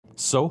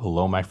So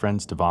hello my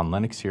friends, Devaun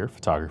Lennox here,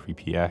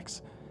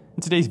 PhotographyPX.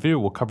 In today's video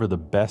we'll cover the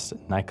best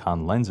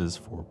Nikon lenses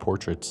for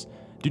portraits.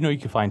 Do know you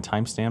can find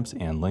timestamps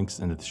and links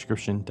in the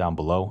description down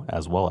below,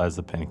 as well as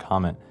the pinned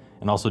comment.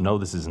 And also know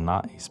this is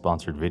not a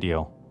sponsored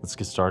video. Let's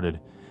get started.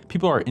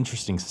 People are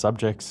interesting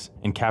subjects,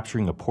 and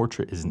capturing a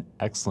portrait is an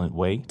excellent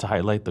way to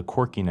highlight the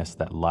quirkiness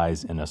that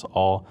lies in us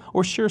all,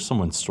 or share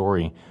someone's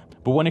story.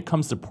 But when it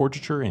comes to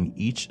portraiture and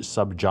each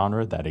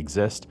subgenre that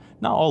exists,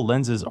 not all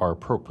lenses are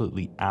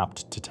appropriately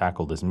apt to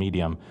tackle this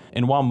medium.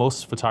 And while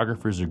most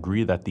photographers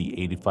agree that the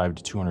 85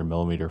 to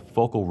 200mm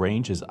focal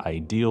range is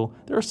ideal,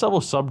 there are several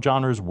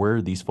subgenres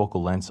where these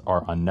focal lengths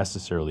are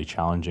unnecessarily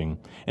challenging.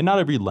 And not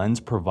every lens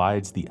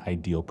provides the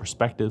ideal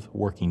perspective,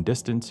 working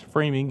distance,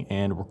 framing,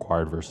 and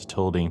required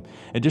versatility.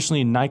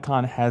 Additionally,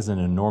 Nikon has an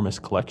enormous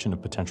collection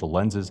of potential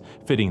lenses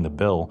fitting the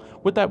bill.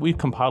 With that, we've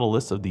compiled a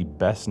list of the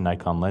best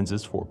Nikon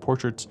lenses for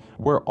portraits,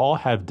 where all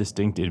have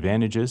distinct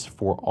advantages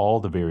for all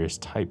the various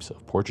types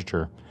of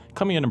portraiture.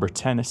 Coming at number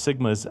 10,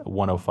 Sigma's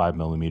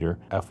 105mm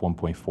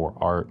f1.4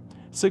 Art.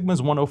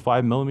 Sigma's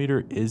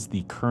 105mm is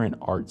the current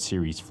Art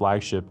series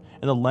flagship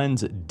and the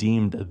lens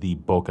deemed the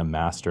bokeh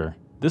master.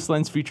 This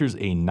lens features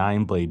a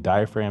 9-blade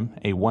diaphragm,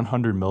 a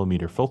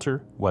 100mm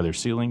filter, weather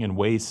sealing, and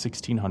weighs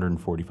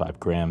 1,645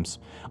 grams.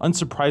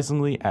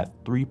 Unsurprisingly,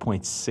 at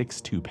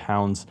 3.62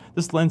 pounds,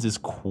 this lens is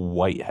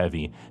quite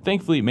heavy.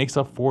 Thankfully, it makes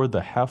up for the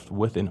heft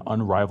with an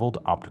unrivaled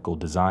optical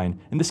design.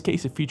 In this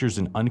case, it features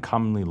an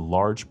uncommonly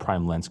large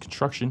prime lens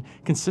construction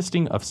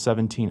consisting of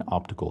 17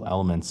 optical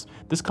elements.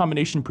 This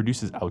combination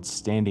produces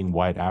outstanding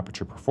wide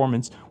aperture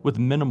performance with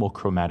minimal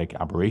chromatic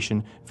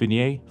aberration,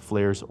 vignette,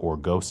 flares, or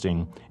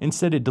ghosting.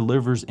 Instead, it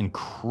delivers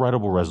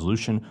incredible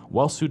resolution,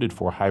 well suited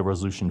for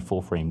high-resolution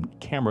full-frame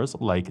cameras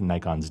like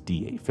Nikon's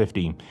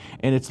D850,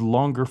 and its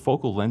longer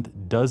focal length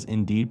does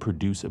indeed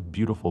produce a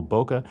beautiful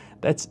bokeh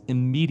that's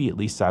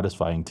immediately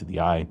satisfying to the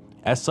eye.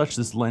 As such,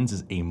 this lens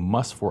is a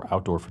must for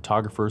outdoor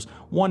photographers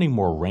wanting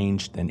more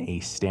range than a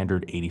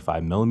standard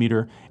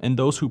 85mm and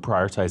those who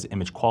prioritize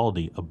image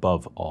quality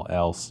above all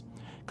else.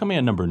 Coming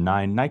at number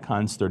 9,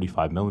 Nikon's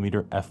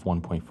 35mm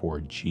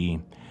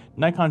f1.4G.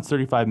 Nikon's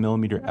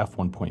 35mm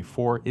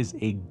f1.4 is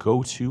a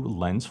go-to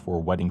lens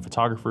for wedding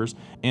photographers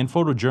and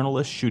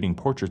photojournalists shooting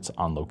portraits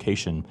on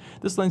location.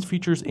 This lens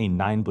features a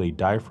 9-blade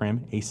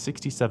diaphragm, a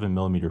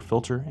 67mm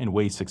filter, and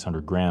weighs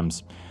 600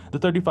 grams. The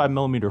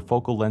 35mm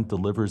focal length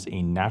delivers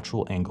a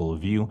natural angle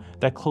of view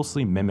that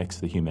closely mimics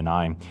the human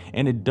eye,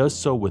 and it does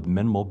so with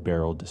minimal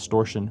barrel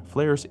distortion,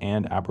 flares,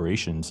 and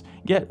aberrations.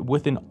 Yet,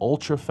 with an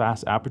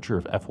ultra-fast aperture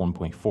of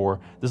f1.4,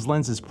 this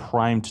lens is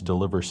primed to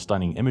deliver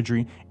stunning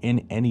imagery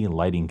in any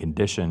lighting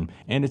condition,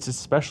 and it's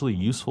especially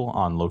useful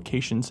on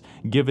locations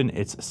given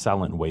its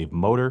silent wave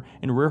motor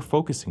and rear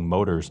focusing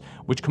motors,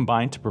 which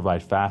combine to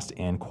provide fast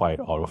and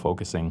quiet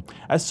autofocusing.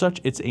 As such,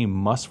 it's a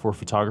must for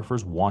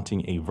photographers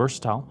wanting a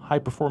versatile,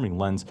 high-performing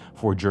lens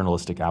for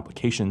journalistic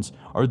applications,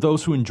 or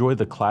those who enjoy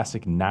the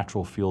classic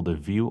natural field of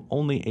view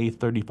only a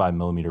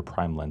 35mm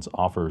prime lens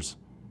offers.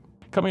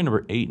 Coming at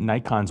number 8,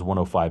 Nikon's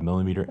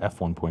 105mm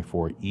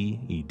f1.4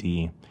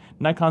 EED.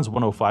 Nikon's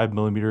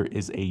 105mm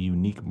is a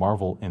unique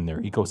marvel in their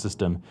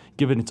ecosystem,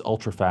 given its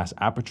ultra-fast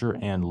aperture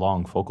and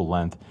long focal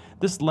length.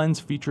 This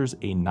lens features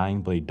a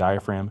 9-blade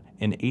diaphragm,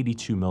 an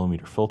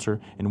 82mm filter,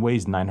 and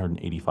weighs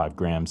 985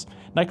 grams.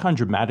 Nikon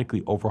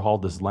dramatically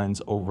overhauled this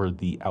lens over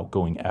the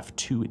outgoing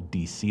f2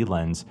 DC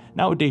lens.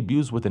 Now it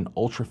debuts with an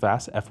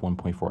ultra-fast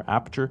f1.4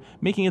 aperture,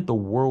 making it the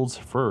world's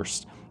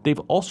first. They've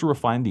also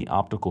refined the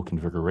optical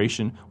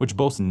configuration, which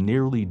boasts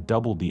nearly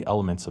double the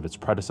elements of its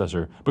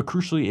predecessor, but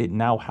crucially it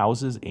now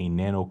houses a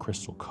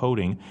nanocrystal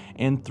coating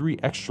and 3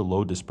 extra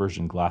low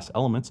dispersion glass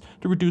elements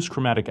to reduce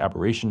chromatic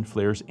aberration,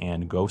 flares,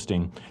 and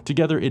ghosting.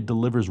 Together it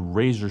delivers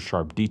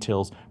razor-sharp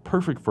details,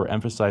 perfect for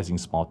emphasizing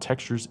small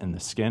textures in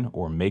the skin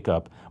or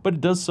makeup, but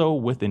it does so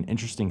with an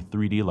interesting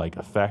 3D-like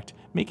effect,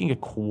 making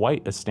it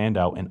quite a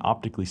standout and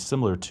optically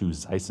similar to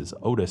Zeiss's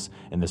Otis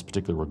in this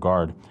particular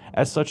regard.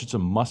 As such, it's a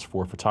must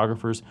for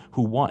photographers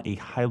who want a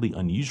highly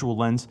unusual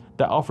lens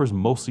that offers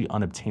mostly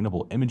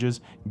unobtainable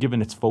images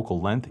given its focal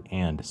length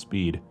and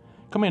speed.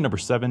 Coming at number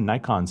 7,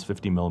 Nikon's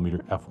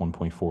 50mm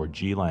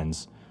f1.4G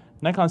lens.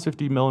 Nikon's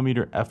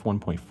 50mm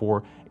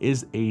f1.4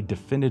 is a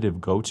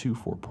definitive go-to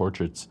for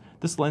portraits.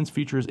 This lens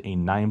features a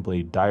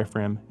 9-blade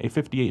diaphragm, a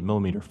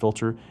 58mm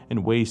filter,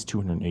 and weighs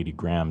 280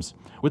 grams.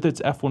 With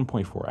its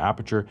f1.4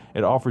 aperture,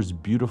 it offers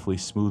beautifully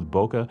smooth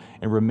bokeh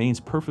and remains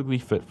perfectly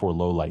fit for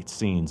low-light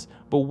scenes.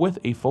 But with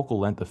a focal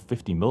length of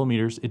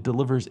 50mm, it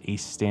delivers a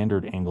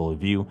standard angle of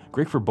view,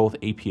 great for both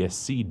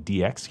APS-C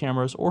DX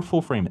cameras or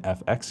full-frame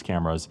FX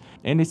cameras,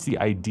 and it's the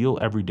ideal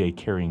everyday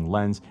carrying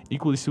lens,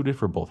 equally suited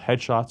for both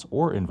headshots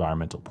or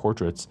environmental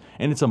portraits,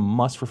 and it's a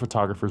must for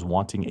photographers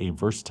wanting a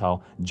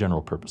versatile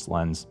general-purpose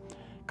lens.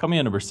 Coming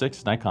at number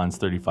 6, Nikon's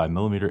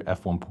 35mm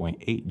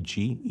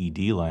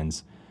f1.8G ED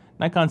lens.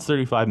 Nikon's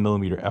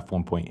 35mm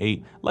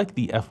f1.8, like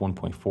the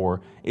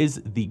f1.4,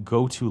 is the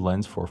go-to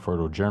lens for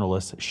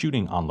photojournalists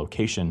shooting on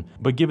location,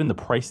 but given the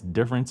price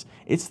difference,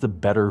 it's the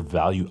better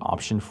value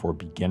option for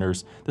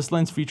beginners. This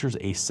lens features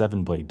a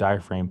 7-blade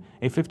diaphragm,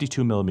 a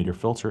 52mm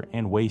filter,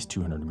 and weighs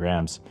 200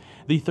 grams.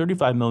 The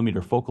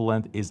 35mm focal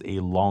length is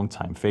a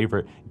long-time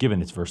favorite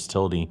given its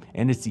versatility,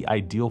 and it's the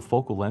ideal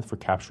focal length for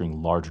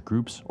capturing large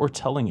groups or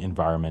telling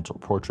environmental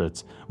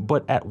portraits,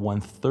 but at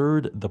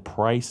 1/3 the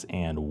price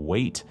and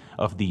weight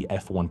of the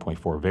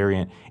f1.4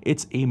 variant,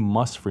 it's a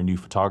must for new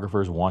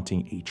photographers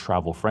wanting a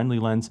travel-friendly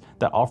lens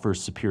that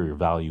offers superior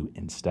value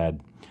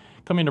instead.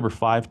 Coming number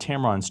 5,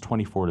 Tamron's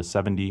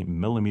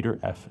 24-70mm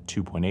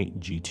f2.8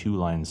 G2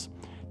 lens.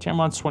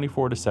 Tamron's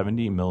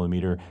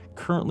 24-70mm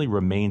currently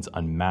remains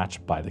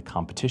unmatched by the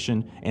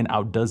competition and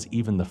outdoes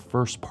even the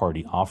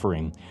first-party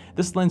offering.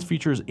 This lens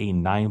features a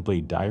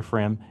 9-blade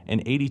diaphragm,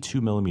 an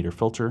 82mm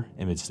filter,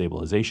 image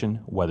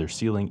stabilization, weather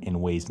sealing,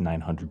 and weighs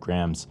 900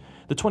 grams.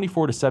 The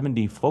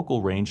 24-70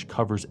 focal range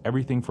covers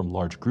everything from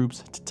large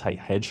groups to tight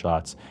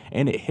headshots,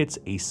 and it hits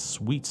a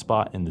sweet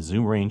spot in the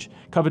zoom range,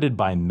 coveted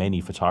by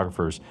many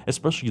photographers,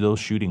 especially those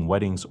shooting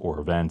weddings or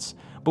events.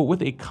 But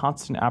with a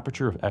constant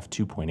aperture of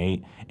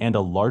f2.8 and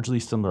a largely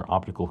similar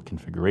optical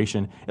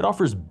configuration, it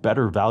offers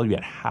better value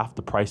at half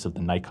the price of the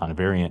Nikon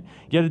variant,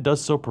 yet it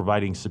does so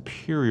providing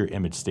superior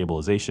image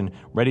stabilization,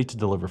 ready to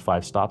deliver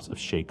 5 stops of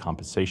shade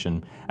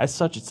compensation. As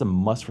such, it's a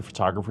must for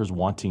photographers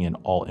wanting an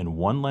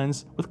all-in-one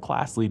lens with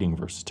class-leading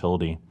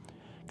versatility.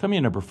 Coming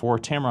in number 4,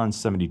 Tamron's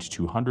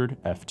 70-200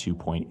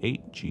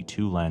 f2.8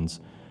 G2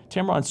 lens.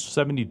 Tamron's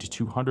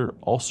 70-200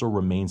 also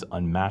remains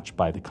unmatched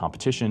by the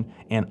competition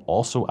and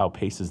also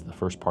outpaces the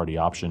first-party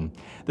option.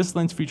 This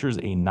lens features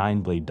a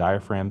 9-blade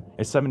diaphragm,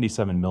 a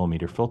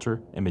 77mm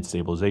filter, image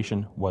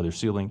stabilization, weather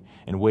sealing,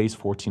 and weighs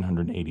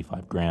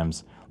 1,485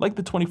 grams. Like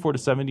the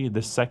 24-70,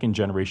 this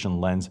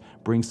second-generation lens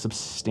brings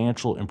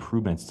substantial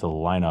improvements to the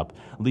lineup,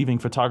 leaving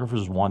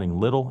photographers wanting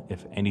little,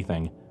 if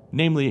anything.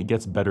 Namely, it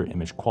gets better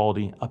image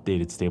quality,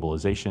 updated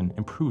stabilization,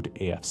 improved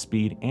AF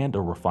speed, and a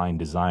refined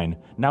design.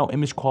 Now,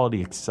 image quality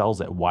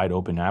excels at wide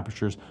open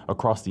apertures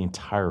across the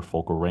entire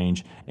focal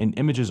range, and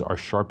images are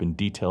sharp and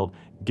detailed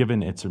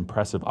given its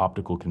impressive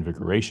optical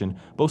configuration,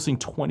 boasting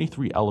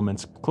 23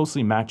 elements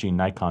closely matching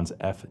Nikon's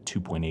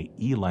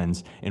f2.8e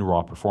lens in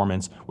raw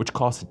performance, which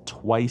costs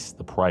twice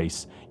the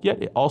price.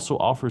 Yet it also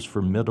offers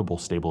formidable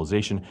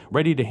stabilization,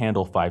 ready to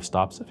handle 5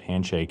 stops of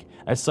handshake.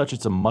 As such,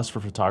 it's a must for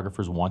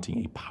photographers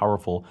wanting a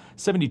powerful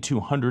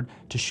 70-200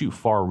 to shoot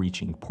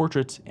far-reaching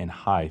portraits in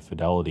high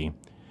fidelity.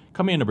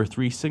 Coming in number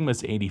 3,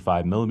 Sigma's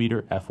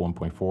 85mm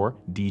f1.4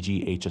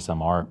 DG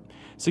HSM Art.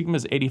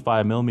 Sigma's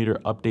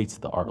 85mm updates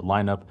the art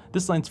lineup.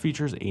 This lens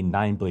features a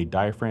 9-blade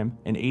diaphragm,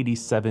 an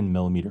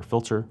 87mm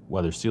filter,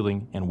 weather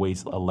sealing, and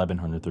weighs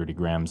 1,130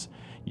 grams.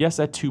 Yes,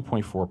 at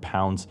 2.4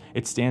 pounds,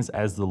 it stands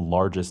as the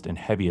largest and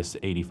heaviest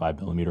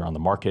 85mm on the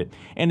market,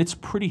 and it's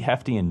pretty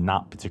hefty and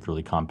not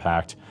particularly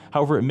compact.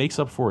 However, it makes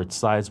up for its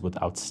size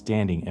with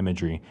outstanding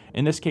imagery.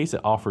 In this case,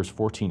 it offers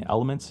 14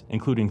 elements,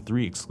 including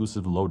 3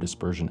 exclusive low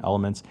dispersion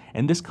elements,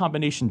 and this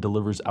combination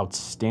delivers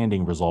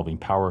outstanding resolving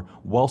power,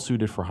 well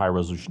suited for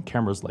high-resolution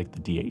cameras like the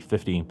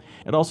D850.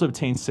 It also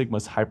obtains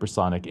Sigma's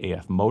hypersonic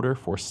AF motor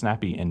for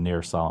snappy and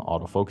near-silent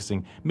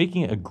autofocusing,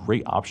 making it a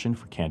great option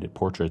for candid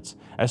portraits.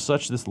 As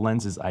such, this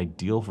lens is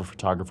ideal for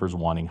photographers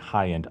wanting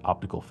high-end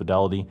optical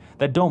fidelity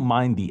that don't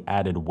mind the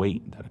added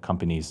weight that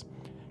accompanies.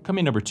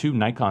 Coming number 2,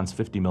 Nikon's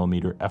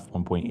 50mm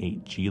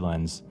f1.8 G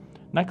lens.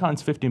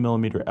 Nikon's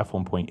 50mm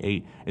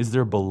f1.8 is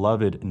their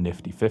beloved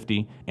nifty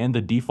 50 and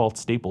the default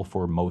staple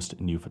for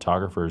most new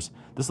photographers.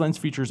 This lens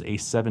features a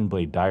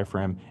 7-blade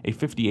diaphragm, a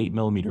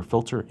 58mm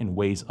filter, and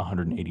weighs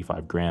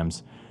 185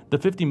 grams. The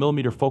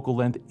 50mm focal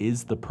length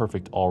is the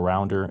perfect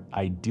all-rounder,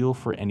 ideal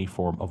for any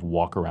form of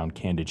walk-around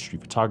candid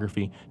street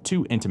photography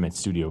to intimate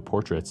studio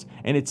portraits,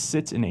 and it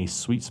sits in a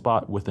sweet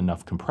spot with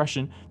enough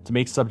compression to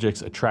make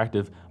subjects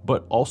attractive,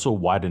 but also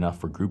wide enough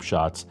for group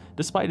shots.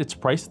 Despite its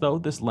price though,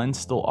 this lens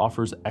still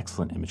offers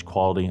excellent image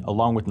quality,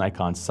 along with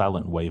Nikon's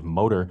silent wave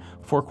motor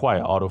for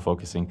quiet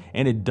autofocusing,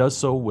 and it does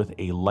so with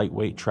a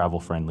lightweight,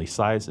 travel-friendly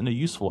size and a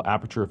useful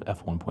aperture of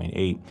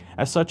f1.8.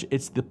 As such,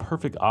 it's the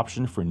perfect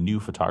option for new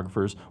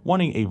photographers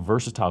wanting a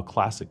versatile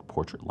classic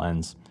portrait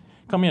lens.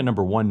 Coming at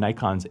number 1,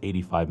 Nikon's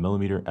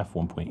 85mm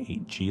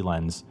f1.8 G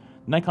lens.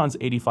 Nikon's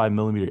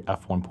 85mm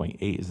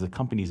f1.8 is the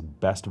company's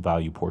best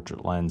value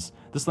portrait lens.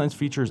 This lens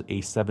features a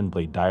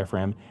 7-blade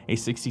diaphragm, a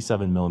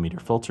 67mm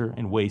filter,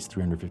 and weighs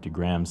 350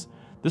 grams.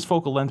 This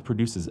focal length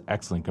produces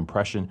excellent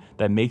compression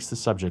that makes the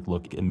subject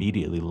look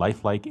immediately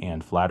lifelike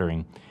and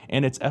flattering,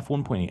 and its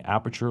f1.8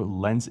 aperture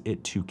lends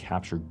it to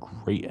capture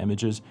great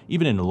images,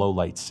 even in low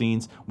light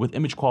scenes, with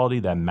image quality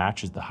that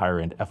matches the higher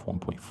end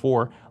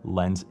f1.4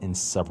 lens in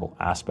several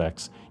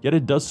aspects. Yet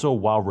it does so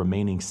while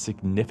remaining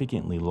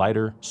significantly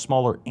lighter,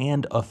 smaller,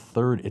 and a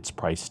third its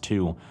price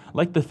too.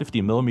 Like the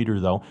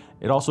 50mm though,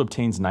 it also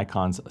obtains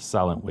Nikon's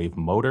silent wave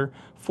motor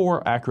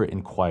for accurate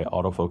and quiet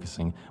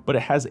autofocusing, but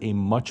it has a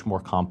much more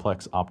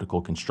complex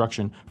optical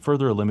construction,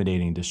 further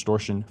eliminating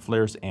distortion,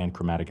 flares, and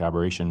chromatic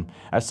aberration.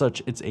 As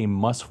such, it's a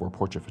must for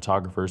portrait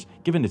photographers,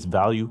 given its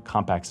value,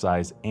 compact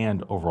size,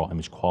 and overall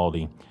image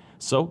quality.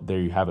 So there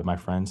you have it, my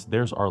friends.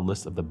 There's our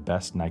list of the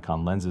best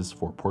Nikon lenses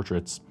for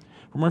portraits.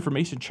 For more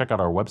information, check out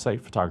our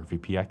website,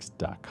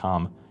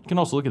 PhotographyPX.com. You can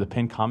also look at the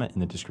pinned comment in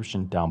the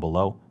description down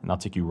below, and I'll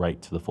take you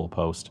right to the full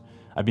post.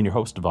 I've been your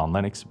host, Devaun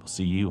Lennox. We'll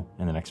see you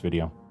in the next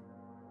video.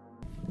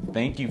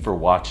 Thank you for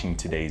watching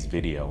today's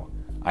video.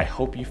 I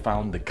hope you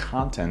found the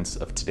contents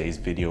of today's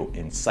video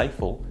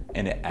insightful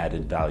and it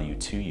added value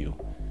to you.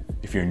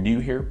 If you're new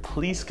here,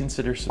 please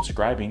consider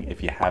subscribing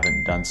if you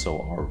haven't done so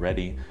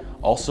already.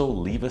 Also,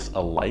 leave us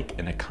a like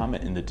and a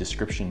comment in the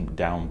description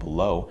down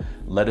below.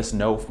 Let us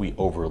know if we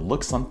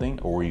overlooked something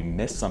or we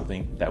missed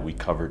something that we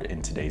covered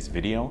in today's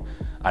video.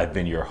 I've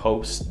been your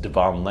host,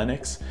 Devaun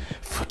Lennox.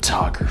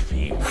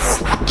 Photography.